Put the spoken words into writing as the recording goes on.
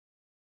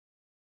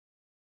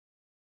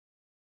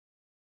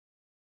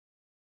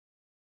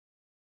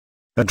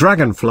A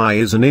dragonfly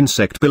is an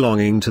insect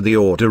belonging to the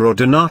order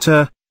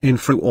Ordinata,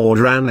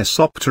 infraorder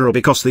Anisoptera,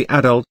 because the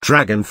adult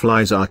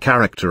dragonflies are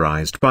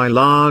characterized by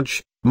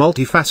large,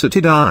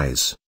 multifaceted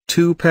eyes,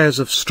 two pairs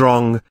of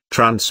strong,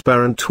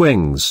 transparent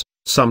wings,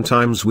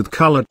 sometimes with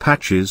colored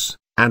patches,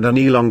 and an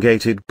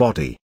elongated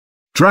body.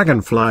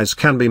 Dragonflies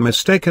can be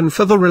mistaken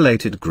for the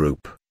related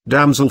group,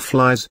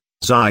 damselflies,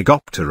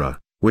 Zygoptera,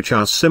 which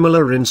are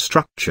similar in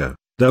structure,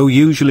 though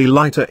usually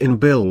lighter in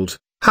build.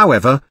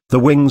 However, the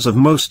wings of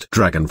most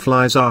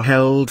dragonflies are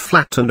held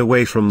flat and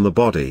away from the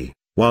body,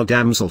 while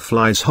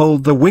damselflies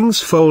hold the wings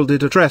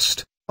folded at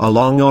rest,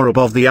 along or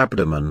above the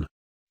abdomen.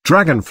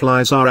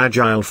 Dragonflies are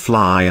agile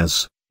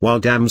flyers,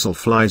 while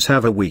damselflies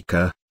have a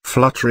weaker,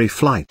 fluttery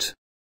flight.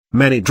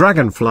 Many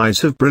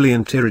dragonflies have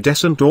brilliant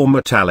iridescent or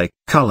metallic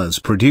colors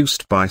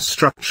produced by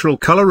structural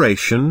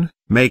coloration,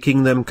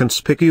 making them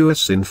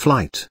conspicuous in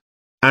flight.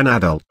 An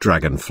adult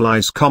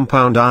dragonfly's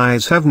compound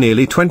eyes have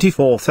nearly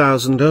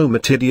 24,000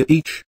 ommatidia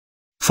each.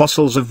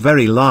 Fossils of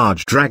very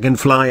large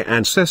dragonfly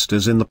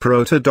ancestors in the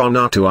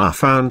Protodonata are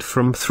found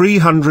from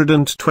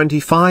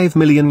 325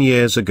 million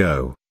years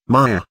ago,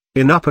 Maya,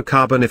 in upper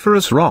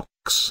Carboniferous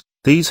rocks.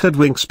 These had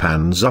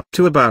wingspans up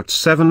to about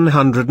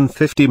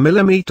 750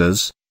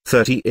 millimeters,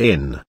 30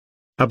 in.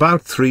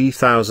 About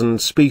 3,000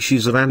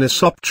 species of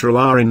Anisoptera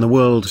are in the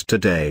world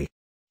today.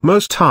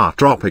 Most are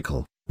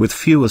tropical, with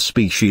fewer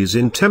species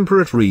in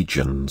temperate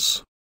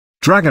regions.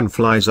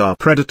 Dragonflies are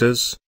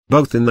predators,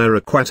 both in their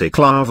aquatic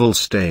larval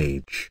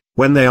stage,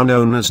 when they are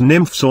known as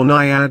nymphs or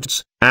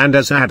naiads, and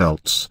as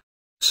adults.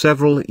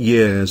 Several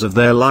years of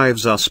their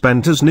lives are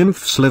spent as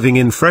nymphs living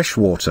in fresh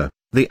water.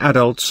 The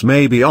adults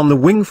may be on the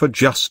wing for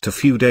just a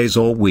few days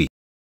or weeks.